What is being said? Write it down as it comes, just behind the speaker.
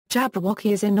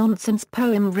Jabberwocky is a nonsense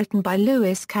poem written by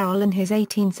Lewis Carroll in his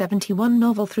 1871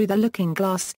 novel Through the Looking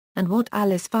Glass, and What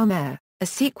Alice Found There, a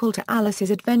sequel to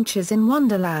Alice's Adventures in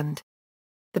Wonderland.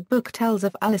 The book tells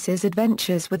of Alice's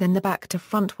adventures within the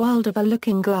back-to-front world of a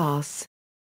looking glass.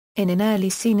 In an early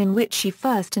scene in which she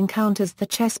first encounters the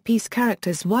chess piece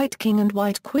characters White King and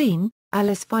White Queen,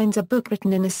 Alice finds a book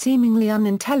written in a seemingly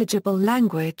unintelligible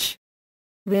language.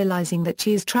 Realizing that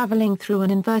she is traveling through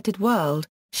an inverted world,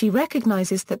 she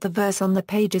recognizes that the verse on the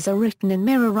pages are written in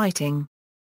mirror writing.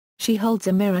 She holds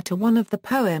a mirror to one of the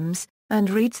poems, and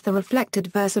reads the reflected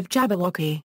verse of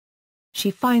Jabberwocky. She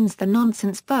finds the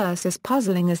nonsense verse as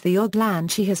puzzling as the odd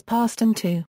land she has passed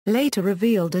into, later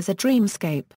revealed as a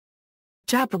dreamscape.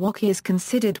 Jabberwocky is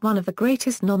considered one of the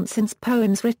greatest nonsense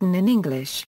poems written in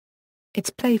English. Its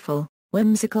playful,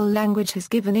 whimsical language has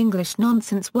given English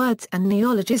nonsense words and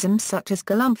neologisms such as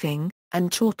galumphing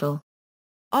and chortle.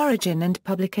 Origin and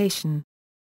publication.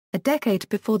 A decade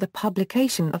before the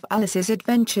publication of Alice's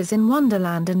Adventures in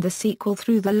Wonderland and the sequel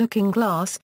Through the Looking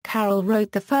Glass, Carroll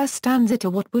wrote the first stanza to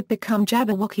what would become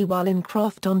Jabberwocky while in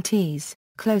Croft-on-Tees,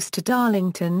 close to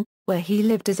Darlington, where he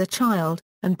lived as a child,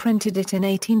 and printed it in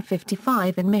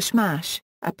 1855 in Mishmash,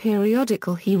 a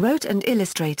periodical he wrote and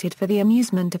illustrated for the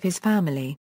amusement of his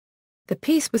family. The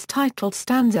piece was titled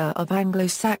Stanza of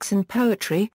Anglo-Saxon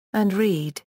Poetry, and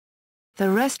read. The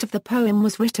rest of the poem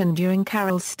was written during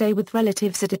Carroll's stay with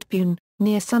relatives at Itbune,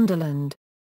 near Sunderland.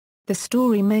 The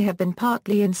story may have been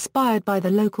partly inspired by the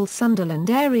local Sunderland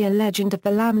area legend of the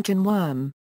Lambton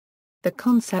worm. The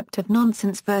concept of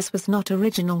nonsense verse was not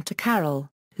original to Carroll,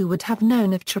 who would have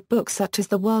known of trip books such as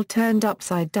The World Turned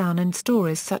Upside Down and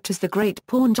stories such as The Great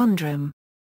Pawnjundrum.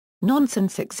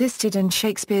 Nonsense existed in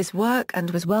Shakespeare's work and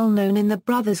was well known in the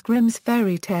Brothers Grimm's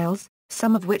fairy tales,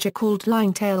 some of which are called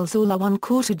lying tales or la one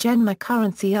quarter gen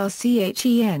currency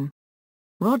rchen.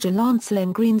 Roger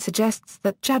Lancelin Green suggests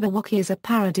that Jabberwocky is a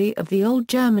parody of the old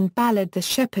German ballad The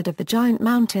Shepherd of the Giant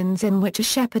Mountains, in which a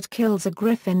shepherd kills a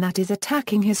griffin that is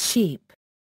attacking his sheep.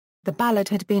 The ballad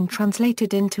had been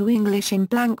translated into English in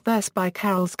blank verse by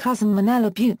Carroll's cousin Manella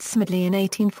Bute Smedley in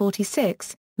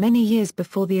 1846, many years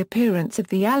before the appearance of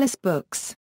the Alice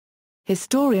books.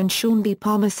 Historian Sean B.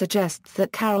 Palmer suggests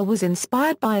that Carroll was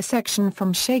inspired by a section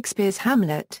from Shakespeare's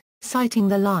Hamlet, citing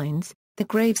the lines, "The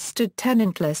graves stood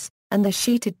tenantless, and the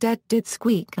sheeted dead did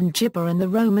squeak and gibber in the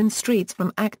Roman streets"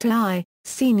 from Acta I,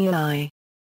 Senior I.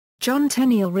 John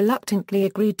Tenniel reluctantly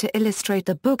agreed to illustrate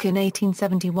the book in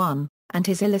 1871, and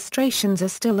his illustrations are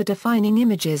still the defining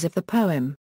images of the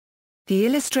poem. The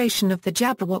illustration of the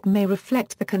Jabberwock may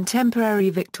reflect the contemporary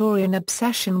Victorian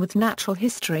obsession with natural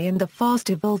history and the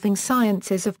fast-evolving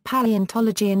sciences of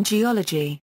paleontology and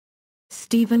geology.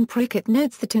 Stephen Prickett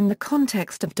notes that in the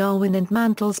context of Darwin and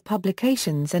Mantle's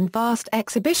publications and vast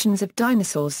exhibitions of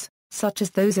dinosaurs, such as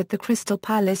those at the Crystal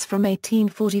Palace from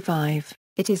 1845,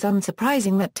 it is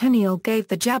unsurprising that Tenniel gave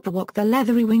the Jabberwock the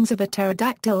leathery wings of a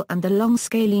pterodactyl and the long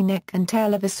scaly neck and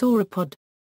tail of a sauropod.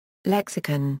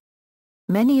 Lexicon.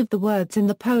 Many of the words in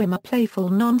the poem are playful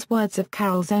nonce words of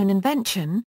Carroll's own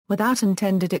invention, without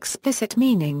intended explicit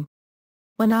meaning.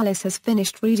 When Alice has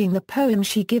finished reading the poem,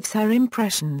 she gives her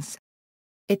impressions.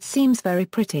 "It seems very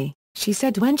pretty," she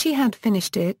said when she had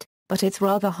finished it, "but it's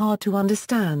rather hard to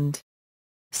understand.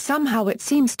 Somehow it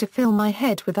seems to fill my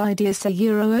head with ideas so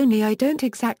only I don't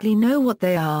exactly know what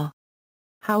they are.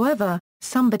 However,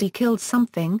 somebody killed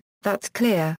something, that's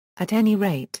clear, at any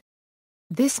rate."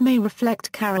 This may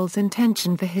reflect Carroll's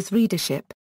intention for his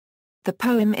readership. The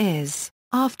poem is,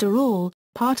 after all,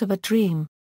 part of a dream.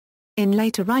 In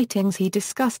later writings he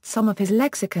discussed some of his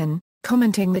lexicon,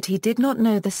 commenting that he did not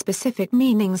know the specific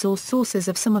meanings or sources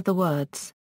of some of the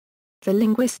words. The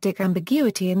linguistic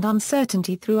ambiguity and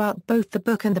uncertainty throughout both the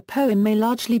book and the poem may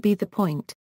largely be the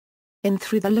point. In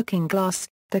Through the Looking Glass,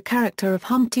 the character of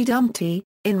Humpty Dumpty,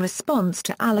 in response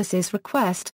to Alice's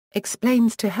request,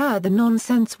 explains to her the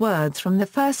nonsense words from the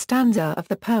first stanza of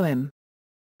the poem.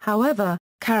 However,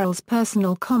 Carroll's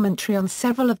personal commentary on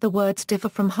several of the words differ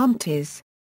from Humpty's.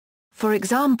 For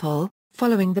example,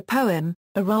 following the poem,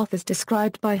 Arath is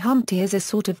described by Humpty as a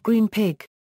sort of green pig.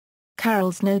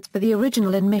 Carroll's notes for the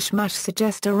original in Mishmash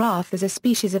suggest Arath as a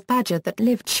species of badger that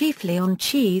lived chiefly on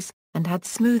cheese, and had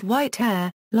smooth white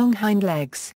hair, long hind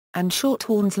legs, and short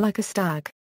horns like a stag.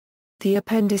 The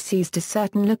appendices to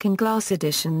certain looking-glass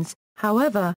editions,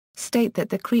 however, state that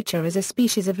the creature is a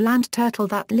species of land turtle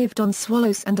that lived on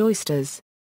swallows and oysters.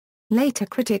 Later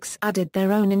critics added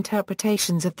their own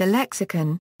interpretations of the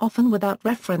lexicon, often without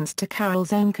reference to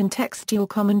Carroll's own contextual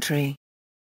commentary.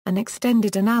 An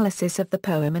extended analysis of the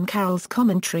poem and Carroll's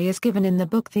commentary is given in the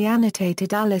book The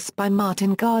Annotated Alice by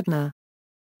Martin Gardner.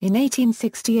 In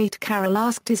 1868 Carroll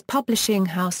asked his publishing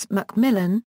house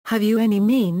Macmillan, "Have you any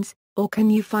means, or can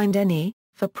you find any,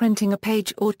 for printing a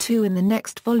page or two in the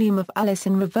next volume of Alice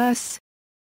in Reverse?"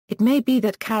 It may be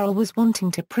that Carroll was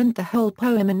wanting to print the whole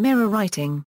poem in mirror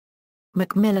writing.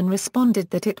 Macmillan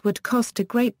responded that it would cost a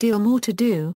great deal more to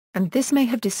do, and this may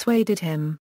have dissuaded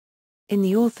him. In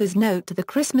the author's note to the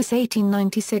Christmas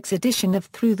 1896 edition of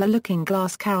Through the Looking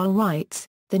Glass, Carroll writes,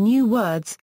 "The new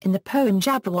words, in the poem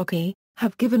Jabberwocky,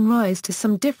 have given rise to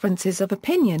some differences of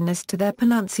opinion as to their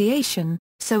pronunciation,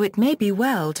 so it may be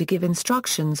well to give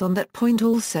instructions on that point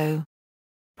also.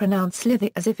 Pronounce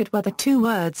slithy as if it were the two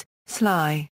words,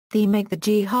 sly, thee make the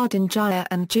G hard in gyre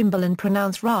and gimble, and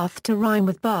pronounce wrath to rhyme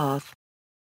with bath."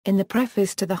 In the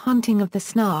preface to The Hunting of the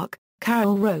Snark,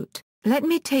 Carroll wrote, "Let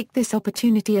me take this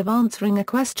opportunity of answering a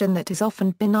question that has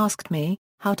often been asked me,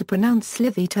 how to pronounce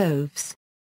slithy toves.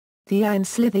 The I in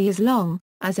slithy is long,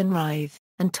 as in writhe,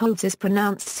 and toves is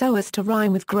pronounced so as to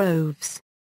rhyme with groves.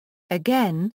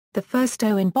 Again, the first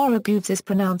O in borogoves is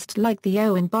pronounced like the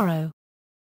O in borrow.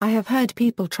 I have heard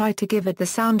people try to give it the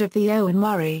sound of the O in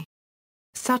worry.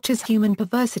 Such is human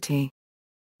perversity."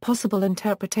 Possible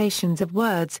interpretations of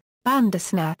words: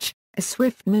 bandersnatch, a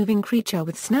swift-moving creature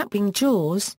with snapping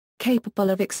jaws, capable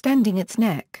of extending its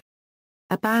neck.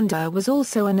 A bander was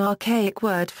also an archaic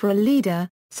word for a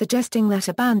leader, suggesting that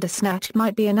a bandersnatch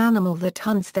might be an animal that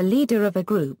hunts the leader of a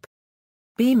group.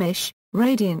 Beamish,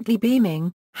 radiantly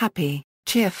beaming, happy,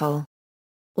 cheerful.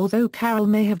 Although Carroll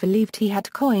may have believed he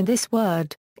had coined this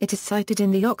word, it is cited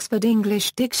in the Oxford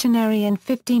English Dictionary in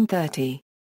 1530.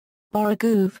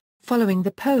 Borogove, following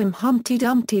the poem Humpty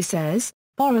Dumpty, says,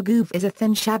 "Borogove is a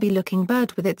thin shabby-looking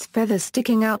bird with its feathers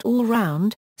sticking out all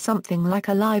round, something like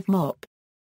a live mop."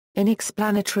 In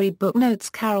explanatory booknotes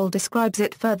Carroll describes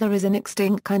it further as an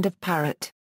extinct kind of parrot.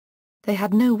 They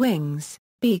had no wings,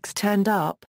 beaks turned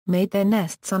up, made their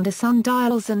nests under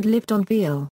sundials and lived on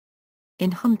veal.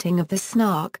 In Hunting of the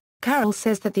Snark, Carroll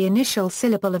says that the initial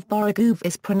syllable of borogove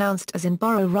is pronounced as in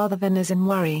borrow rather than as in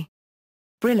worry.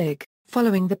 Brillig,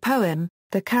 following the poem,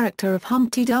 the character of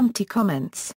Humpty Dumpty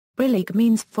comments, "Brillig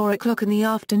means 4 o'clock in the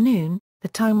afternoon, the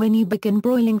time when you begin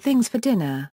broiling things for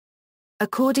dinner."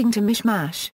 According to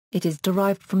Mishmash, it is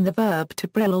derived from the verb to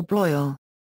brill or broil.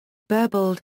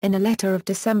 Burbled, in a letter of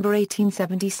December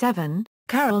 1877,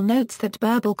 Carroll notes that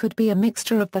burble could be a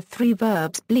mixture of the three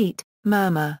verbs bleat,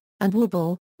 murmur, and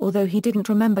warble, although he didn't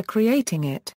remember creating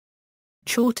it.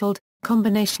 Chortled,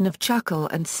 combination of chuckle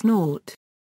and snort.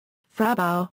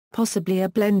 Frabau, possibly a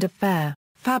blend of fair,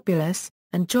 fabulous,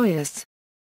 and joyous.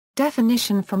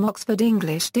 Definition from Oxford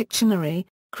English Dictionary,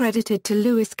 credited to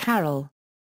Lewis Carroll.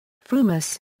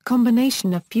 Frumus,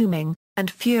 combination of fuming, and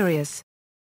furious.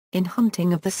 In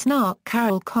Hunting of the Snark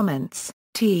Carroll comments,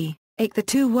 "Ache the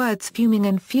two words fuming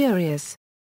and furious.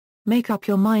 Make up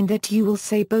your mind that you will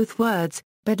say both words,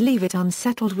 but leave it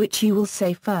unsettled which you will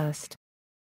say first.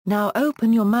 Now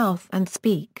open your mouth and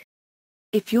speak.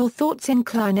 If your thoughts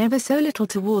incline ever so little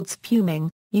towards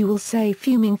fuming, you will say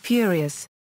fuming furious.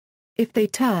 If they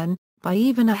turn, by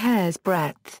even a hair's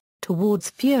breadth,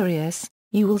 towards furious,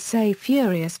 you will say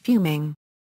furious fuming.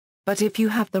 But if you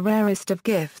have the rarest of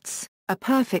gifts, a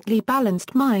perfectly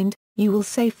balanced mind, you will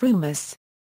say frumus."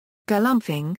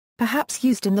 Galumphing, perhaps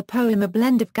used in the poem, a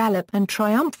blend of gallop and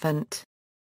triumphant.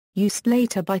 Used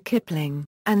later by Kipling,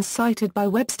 and cited by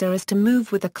Webster as to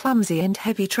move with a clumsy and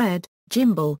heavy tread,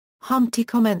 gimble. Humpty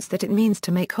comments that it means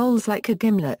to make holes like a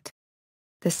gimlet.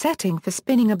 The setting for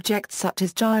spinning objects such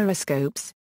as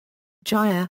gyroscopes.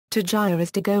 Gyre, to gyre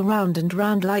is to go round and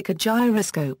round like a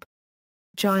gyroscope.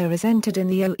 Gyre is entered in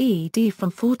the OED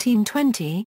from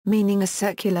 1420, meaning a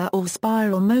circular or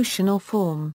spiral motion or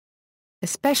form.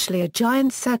 Especially a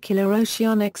giant circular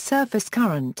oceanic surface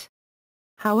current.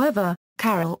 However,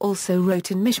 Carroll also wrote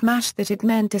in Mishmash that it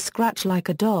meant to scratch like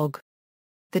a dog.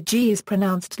 The G is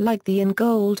pronounced like the in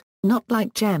gold, not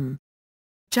like gem.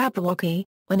 Jabberwocky,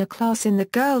 when a class in the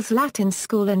girls' Latin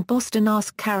school in Boston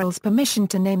asked Carroll's permission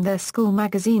to name their school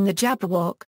magazine the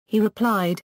Jabberwock, he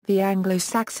replied, "The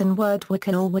Anglo-Saxon word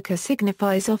wicker or wicker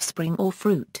signifies offspring or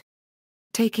fruit."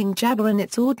 Taking jabber in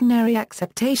its ordinary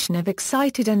acceptation of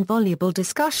excited and voluble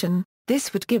discussion,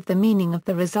 this would give the meaning of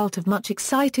the result of much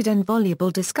excited and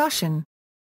voluble discussion.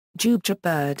 Jubjub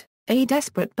bird, a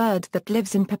desperate bird that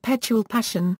lives in perpetual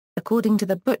passion, according to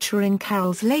the butcher in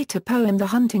Carroll's later poem The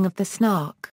Hunting of the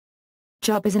Snark.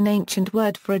 Jub is an ancient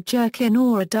word for a jerkin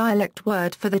or a dialect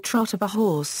word for the trot of a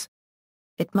horse.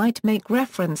 It might make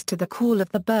reference to the call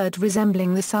of the bird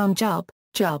resembling the sound jub,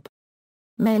 jub.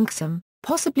 Menksome,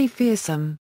 possibly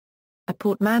fearsome. A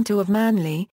portmanteau of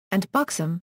manly, and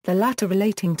buxom, the latter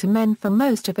relating to men for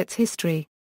most of its history.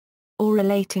 or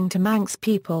relating to Manx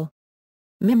people.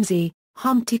 Mimsy,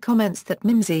 Humpty comments that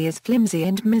Mimsy is flimsy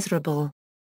and miserable.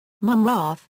 Mum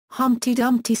Rath, Humpty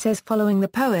Dumpty says following the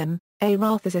poem, a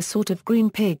rath is a sort of green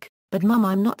pig, but Mum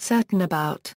I'm not certain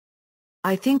about.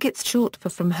 I think it's short for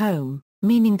from home,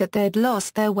 meaning that they'd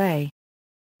lost their way.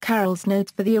 Carroll's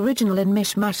notes for the original in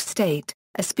Mishmash state,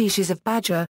 a species of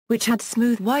badger, which had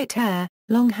smooth white hair,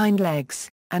 long hind legs,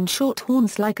 and short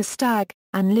horns like a stag,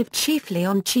 and lived chiefly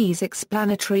on cheese.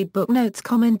 Explanatory book notes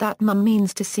comment that Mum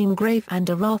means to seem grave and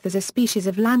a rath is a species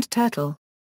of land turtle.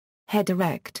 Head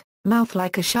erect, mouth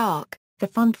like a shark, the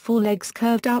front forelegs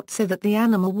curved out so that the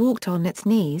animal walked on its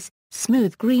knees,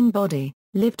 smooth green body,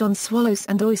 lived on swallows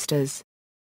and oysters.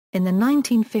 In the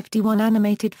 1951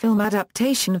 animated film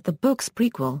adaptation of the book's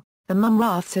prequel, the Mum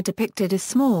Raths are depicted as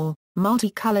small,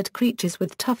 multicolored creatures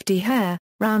with tufty hair,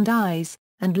 round eyes,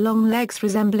 and long legs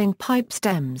resembling pipe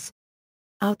stems.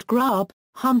 Outgrab,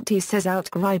 Humpty says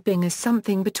outgribing is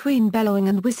something between bellowing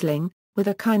and whistling, with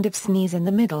a kind of sneeze in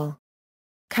the middle.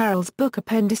 Carroll's book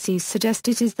appendices suggest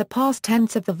it is the past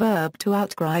tense of the verb to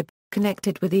outgrib,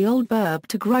 connected with the old verb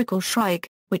to grike or shrike,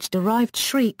 which derived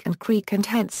shriek and creak and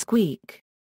hence squeak.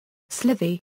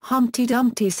 Slithy, Humpty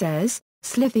Dumpty says,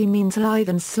 slithy means lithe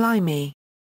and slimy.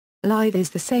 Lithe is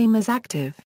the same as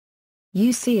active.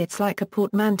 You see, it's like a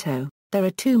portmanteau, there are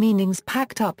two meanings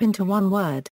packed up into one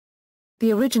word.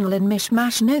 The original in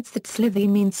Mishmash notes that slithy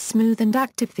means smooth and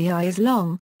active, the I is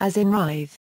long, as in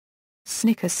writhe.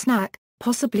 Snicker snack,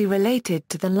 possibly related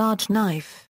to the large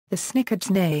knife, the snickered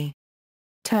snay.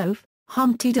 Toph,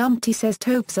 Humpty Dumpty says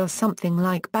tophs are something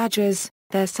like badgers,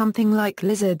 they're something like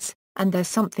lizards, and they're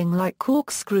something like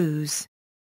corkscrews.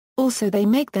 Also they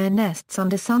make their nests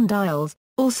under sundials,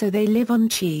 also they live on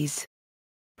cheese.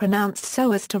 Pronounced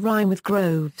so as to rhyme with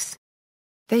groves.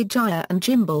 They gyre and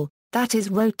gimble, that is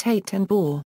rotate and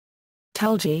bore.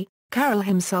 Tulgey, Carroll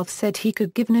himself said he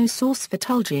could give no source for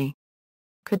tulgey.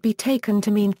 Could be taken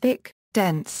to mean thick,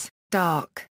 dense,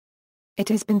 dark. It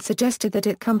has been suggested that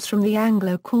it comes from the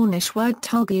Anglo-Cornish word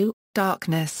tulgu,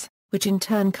 darkness, which in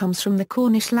turn comes from the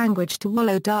Cornish language to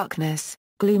wallow darkness,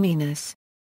 gloominess.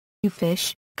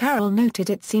 Uffish, Carroll noted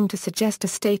it seemed to suggest a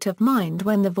state of mind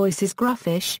when the voice is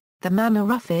gruffish, the manner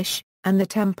roughish, and the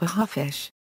temper huffish.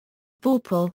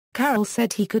 Vorpal, Carroll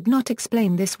said he could not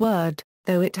explain this word,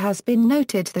 though it has been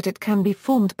noted that it can be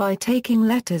formed by taking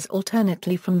letters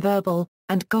alternately from verbal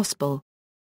and gospel.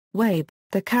 Wabe,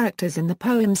 the characters in the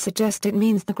poem suggest it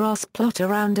means the grass plot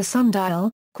around a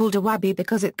sundial, called a waby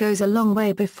because it goes a long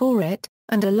way before it,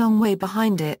 and a long way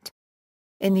behind it.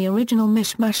 In the original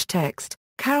Mishmash text,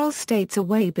 Carroll states a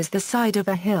wabe is the side of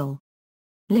a hill.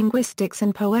 Linguistics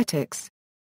and poetics.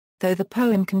 Though the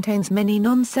poem contains many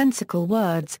nonsensical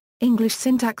words, English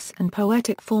syntax and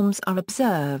poetic forms are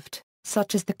observed,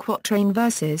 such as the quatrain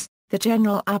verses, the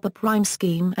general above rhyme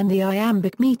scheme and the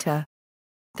iambic meter.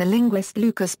 The linguist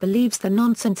Lucas believes the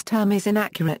nonsense term is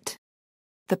inaccurate.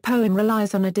 The poem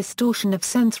relies on a distortion of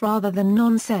sense rather than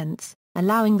nonsense,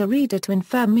 allowing the reader to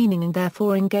infer meaning and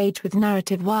therefore engage with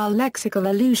narrative while lexical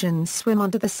allusions swim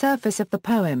under the surface of the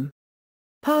poem.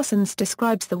 Parsons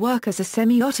describes the work as a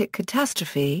semiotic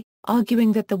catastrophe,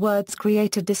 arguing that the words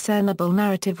create a discernible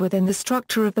narrative within the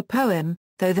structure of the poem,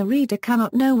 though the reader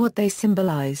cannot know what they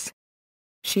symbolize.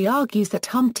 She argues that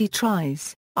Humpty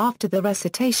tries, after the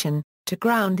recitation, to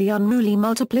ground the unruly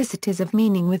multiplicities of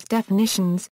meaning with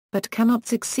definitions, but cannot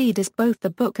succeed as both the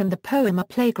book and the poem are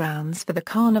playgrounds for the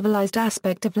carnivalized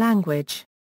aspect of language.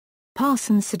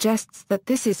 Parsons suggests that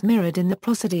this is mirrored in the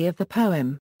prosody of the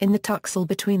poem, in the tuxle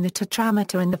between the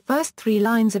tetrameter in the first three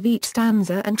lines of each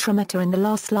stanza and trimeter in the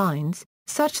last lines,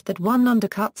 such that one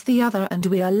undercuts the other and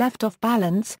we are left off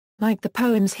balance, like the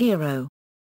poem's hero.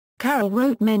 Carroll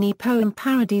wrote many poem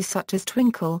parodies such as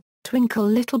Twinkle, Twinkle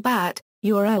Little Bat,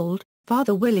 You Are Old,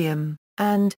 Father William,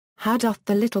 and How Doth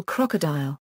the Little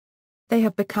Crocodile. They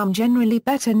have become generally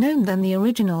better known than the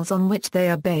originals on which they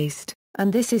are based,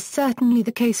 and this is certainly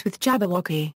the case with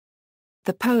Jabberwocky.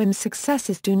 The poem's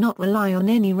successes do not rely on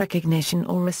any recognition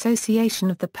or association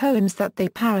of the poems that they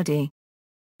parody.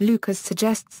 Lucas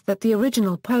suggests that the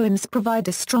original poems provide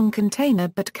a strong container,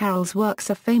 but Carroll's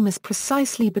works are famous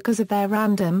precisely because of their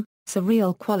random,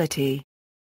 surreal quality.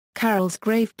 Carroll's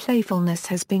grave playfulness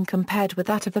has been compared with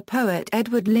that of the poet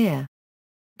Edward Lear.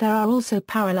 There are also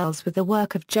parallels with the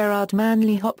work of Gerard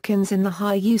Manley Hopkins in the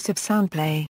high use of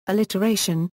soundplay,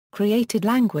 alliteration, created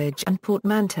language and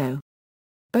portmanteau.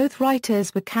 Both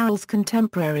writers were Carroll's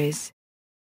contemporaries.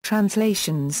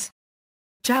 Translations.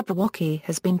 Jabberwocky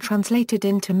has been translated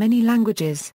into many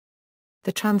languages.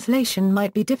 The translation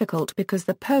might be difficult because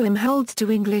the poem holds to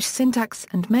English syntax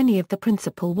and many of the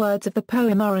principal words of the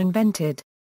poem are invented.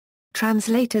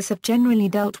 Translators have generally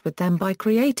dealt with them by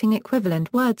creating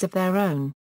equivalent words of their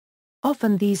own.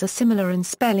 Often these are similar in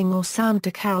spelling or sound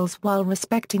to Carroll's while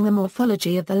respecting the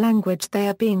morphology of the language they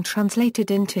are being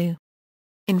translated into.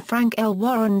 In Frank L.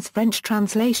 Warren's French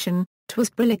translation, "'Twas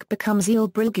brillig" becomes "il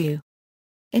brillgu."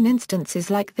 In instances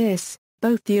like this,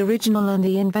 both the original and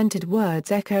the invented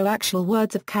words echo actual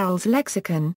words of Carroll's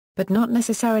lexicon, but not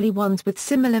necessarily ones with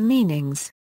similar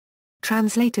meanings.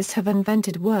 Translators have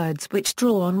invented words which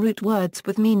draw on root words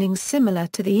with meanings similar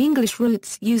to the English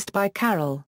roots used by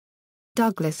Carroll.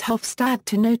 Douglas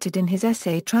Hofstadter noted in his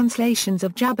essay Translations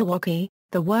of Jabberwocky,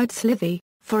 the word slithy,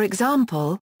 for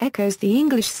example, echoes the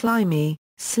English slimy,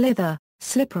 slither,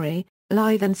 slippery,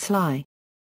 lithe and sly.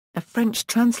 A French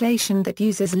translation that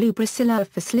uses lubricilla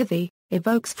for slithy,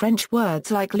 evokes French words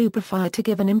like lubrifier to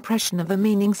give an impression of a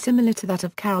meaning similar to that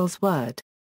of Carroll's word.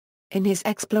 In his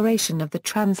exploration of the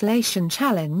translation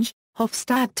challenge,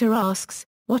 Hofstadter asks,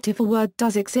 what if a word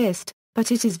does exist,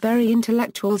 but it is very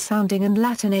intellectual sounding and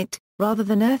Latinate, rather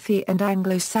than earthy and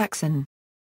Anglo-Saxon?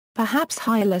 Perhaps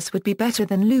hylas would be better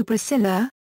than lubricilla?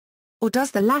 Or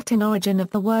does the Latin origin of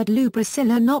the word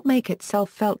lubricilla not make itself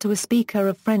felt to a speaker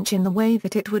of French in the way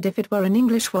that it would if it were an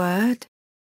English word?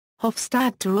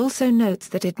 Hofstadter also notes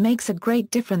that it makes a great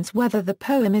difference whether the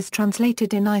poem is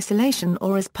translated in isolation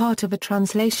or as part of a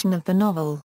translation of the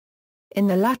novel. In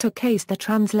the latter case the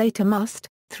translator must,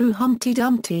 through Humpty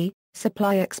Dumpty,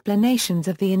 supply explanations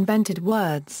of the invented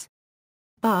words.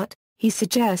 But, he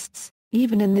suggests,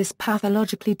 even in this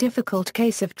pathologically difficult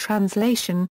case of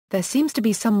translation, there seems to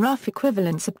be some rough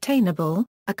equivalence obtainable,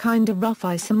 a kind of rough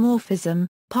isomorphism,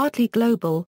 partly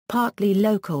global, partly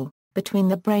local, between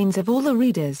the brains of all the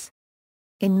readers.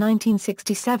 In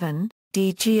 1967,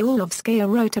 D.G. Orlovskaya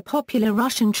wrote a popular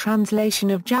Russian translation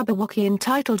of Jabberwocky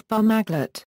entitled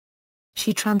Barmaglet.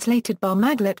 She translated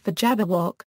Barmaglet for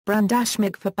Jabberwock,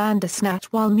 Brandashmig for Bandersnatch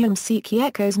while Mumsiki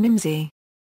echoes Mimsy.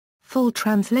 Full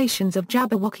translations of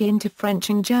Jabberwocky into French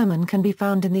and German can be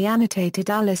found in the annotated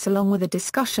Alice along with a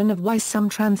discussion of why some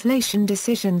translation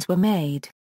decisions were made.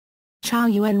 Chao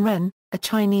Yuan-ren, a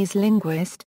Chinese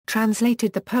linguist,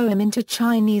 translated the poem into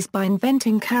Chinese by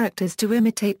inventing characters to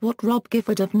imitate what Rob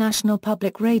Gifford of National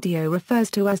Public Radio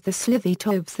refers to as the slithy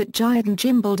toves that gyred and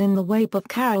gimbled in the wake of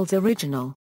Carroll's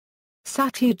original.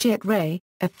 Satyajit Ray,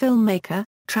 a filmmaker,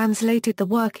 translated the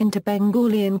work into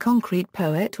Bengali and concrete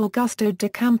poet Augusto de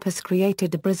Campos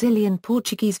created a Brazilian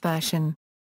Portuguese version.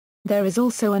 There is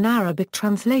also an Arabic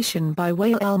translation by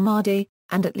Wael El-Mahdi,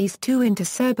 and at least two into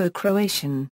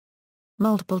Serbo-Croatian.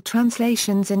 Multiple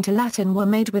translations into Latin were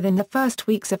made within the first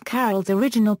weeks of Carroll's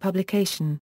original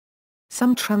publication.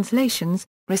 Some translations,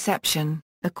 reception,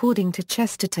 according to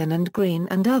Chesterton and Green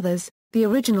and others, the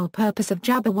original purpose of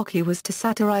Jabberwocky was to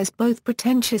satirize both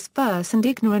pretentious verse and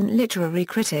ignorant literary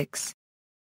critics.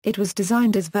 It was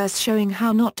designed as verse showing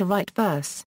how not to write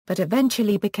verse, but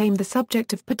eventually became the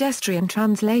subject of pedestrian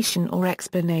translation or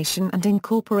explanation and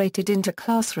incorporated into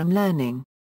classroom learning.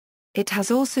 It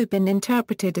has also been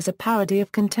interpreted as a parody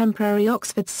of contemporary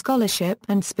Oxford scholarship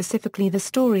and specifically the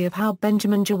story of how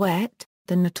Benjamin Jowett,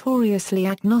 the notoriously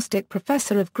agnostic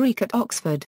professor of Greek at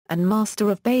Oxford, and master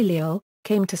of Balliol,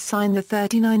 came to sign the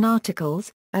 39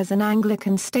 Articles, as an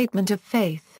Anglican statement of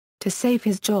faith, to save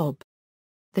his job.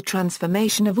 The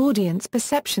transformation of audience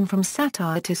perception from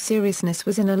satire to seriousness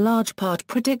was in a large part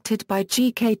predicted by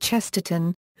G.K.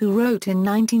 Chesterton, who wrote in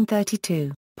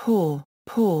 1932, "Poor,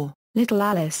 poor, little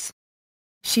Alice.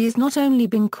 She has not only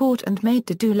been caught and made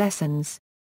to do lessons.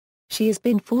 She has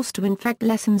been forced to inflict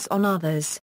lessons on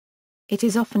others." It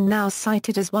is often now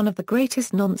cited as one of the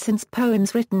greatest nonsense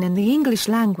poems written in the English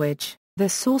language, the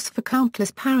source for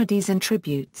countless parodies and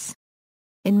tributes.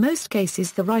 In most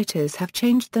cases the writers have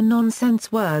changed the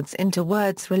nonsense words into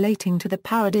words relating to the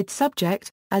parodied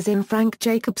subject, as in Frank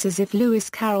Jacobs's If Lewis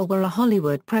Carroll Were a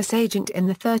Hollywood Press Agent in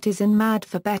the 30s in Mad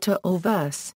for Better or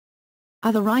Verse.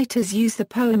 Other writers use the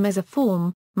poem as a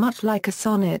form, much like a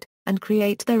sonnet, and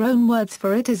create their own words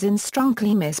for it as in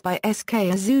Strunklimis by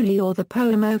S.K. Azuli or the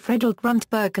poem O Fredel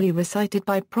Gruntbergli recited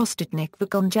by Prostitnik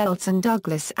Vagonjelts and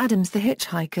Douglas Adams' The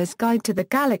Hitchhiker's Guide to the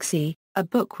Galaxy, a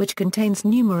book which contains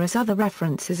numerous other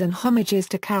references and homages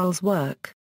to Carroll's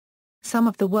work. Some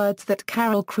of the words that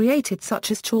Carroll created such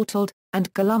as chortled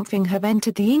and galumphing have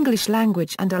entered the English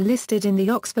language and are listed in the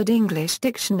Oxford English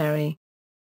Dictionary.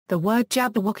 The word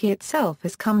Jabberwocky itself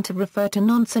has come to refer to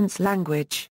nonsense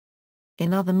language.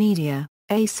 In other media,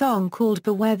 a song called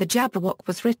Beware the Jabberwock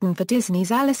was written for Disney's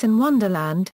Alice in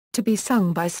Wonderland, to be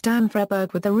sung by Stan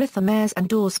Freberg with Aretha Mayers and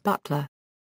Daws Butler.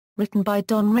 Written by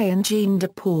Don Ray and Jean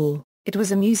DePaul, it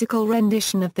was a musical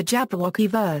rendition of the Jabberwocky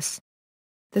verse.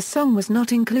 The song was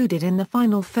not included in the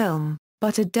final film,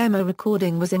 but a demo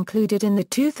recording was included in the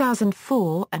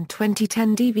 2004 and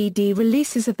 2010 DVD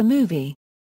releases of the movie.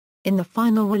 In the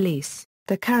final release,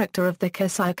 the character of the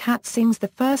Cheshire Cat sings the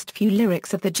first few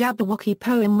lyrics of the Jabberwocky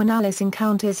poem when Alice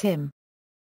encounters him.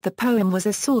 The poem was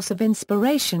a source of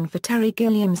inspiration for Terry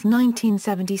Gilliam's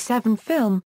 1977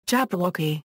 film,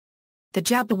 Jabberwocky. The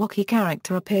Jabberwocky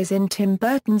character appears in Tim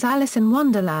Burton's Alice in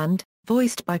Wonderland,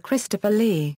 voiced by Christopher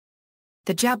Lee.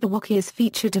 The Jabberwocky is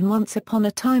featured in Once Upon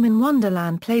a Time in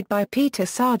Wonderland played by Peter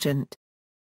Sargent.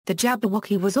 The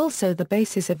Jabberwocky was also the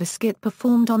basis of a skit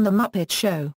performed on The Muppet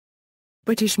Show.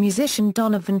 British musician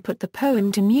Donovan put the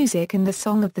poem to music in the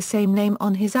song of the same name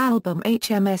on his album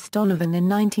HMS Donovan in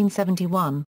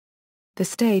 1971. The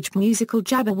stage musical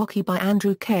Jabberwocky by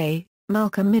Andrew Kay,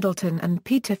 Malcolm Middleton and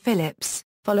Peter Phillips,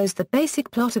 follows the basic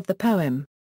plot of the poem.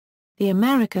 The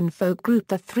American folk group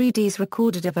The 3Ds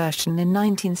recorded a version in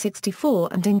 1964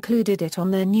 and included it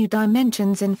on their New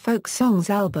Dimensions in Folk Songs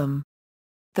album.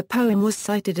 The poem was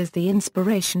cited as the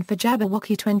inspiration for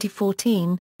Jabberwocky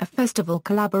 2014, a festival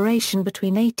collaboration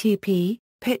between ATP,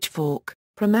 Pitchfork,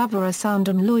 Primavera Sound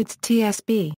and Lloyd's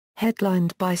TSB,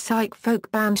 headlined by psych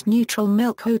folk band Neutral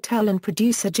Milk Hotel and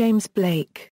producer James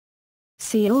Blake.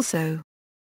 See also: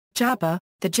 Jabber,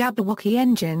 the Jabberwocky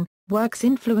engine, works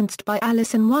influenced by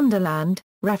Alice in Wonderland,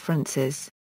 references.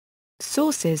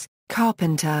 Sources: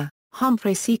 Carpenter,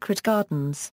 Humphrey. Secret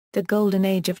Gardens, The Golden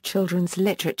Age of Children's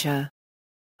Literature.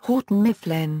 Houghton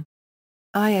Mifflin.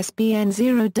 ISBN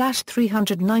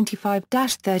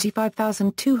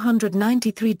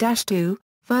 0-395-35293-2.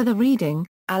 Further reading: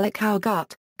 Alec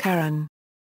Howgut, Karen.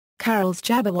 Carroll's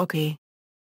Jabberwocky.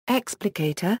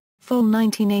 Explicator, Fall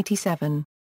 1987.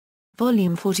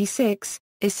 Volume 46,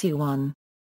 Issue 1.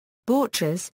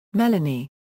 Borchers, Melanie.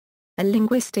 A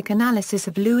Linguistic Analysis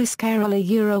of Lewis Carroll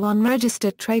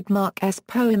Unregistered Trademark S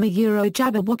Poem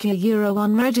Jabberwocky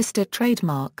Unregistered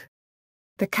Trademark.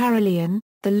 The Carrollian,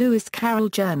 The Lewis Carroll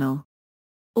Journal.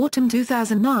 Autumn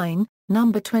 2009,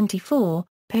 number 24,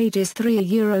 pages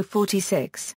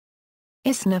 3-46.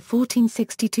 Isner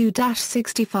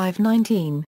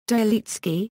 1462-6519,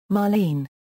 Dalitsky, Marlene.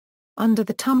 Under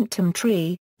the Tumtum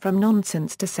Tree, From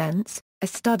Nonsense to Sense, A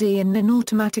Study in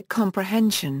Non-Automatic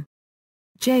Comprehension.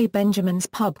 J. Benjamin's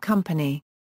Pub Company.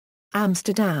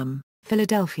 Amsterdam,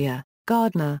 Philadelphia,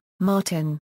 Gardner,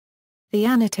 Martin. The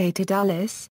Annotated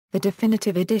Alice, The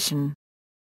Definitive Edition.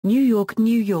 New York,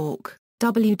 New York,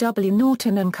 W. W.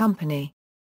 Norton and Company.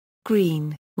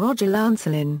 Green, Roger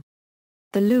Lancelin.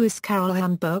 The Lewis Carroll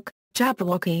Handbook,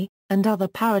 Jabberwocky, and Other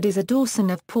Parodies. A Dawson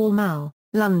of Pall Mall,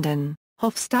 London,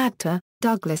 Hofstadter,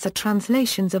 Douglas. A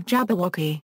Translations of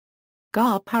Jabberwocky.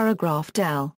 Gar Paragraph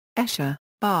Del, Escher,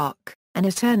 Bach, An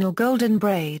Eternal Golden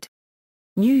Braid.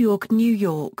 New York, New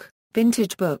York,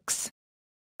 Vintage Books.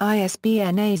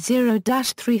 ISBN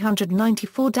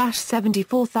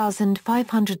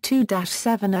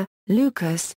A0-394-74502-7.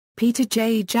 Lucas, Peter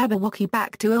J. Jabberwocky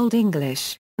Back to Old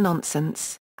English,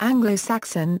 Nonsense,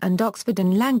 Anglo-Saxon and Oxford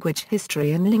in Language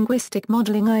History and Linguistic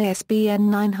Modeling. ISBN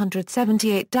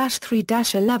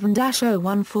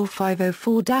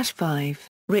 978-3-11-014504-5.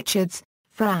 Richards,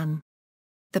 Fran.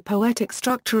 The Poetic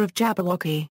Structure of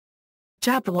Jabberwocky.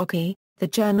 Jabberwocky, The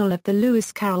Journal of the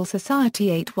Lewis Carroll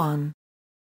Society 8-1.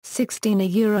 16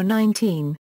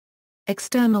 €19.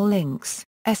 External links,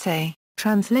 essay,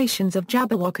 Translations of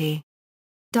Jabberwocky.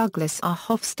 Douglas R.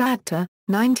 Hofstadter,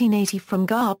 1980. From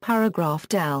Gar Paragraph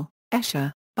Del,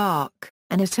 Escher, Bach,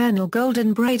 An Eternal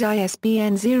Golden Braid.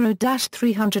 ISBN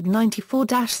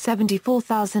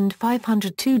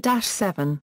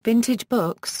 0-394-74502-7. Vintage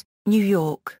Books, New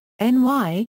York,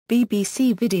 NY,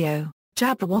 BBC Video,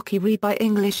 Jabberwocky read by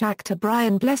English actor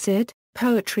Brian Blessed.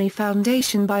 Poetry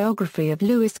Foundation Biography of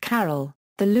Lewis Carroll,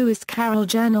 The Lewis Carroll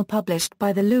Journal published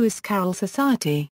by the Lewis Carroll Society.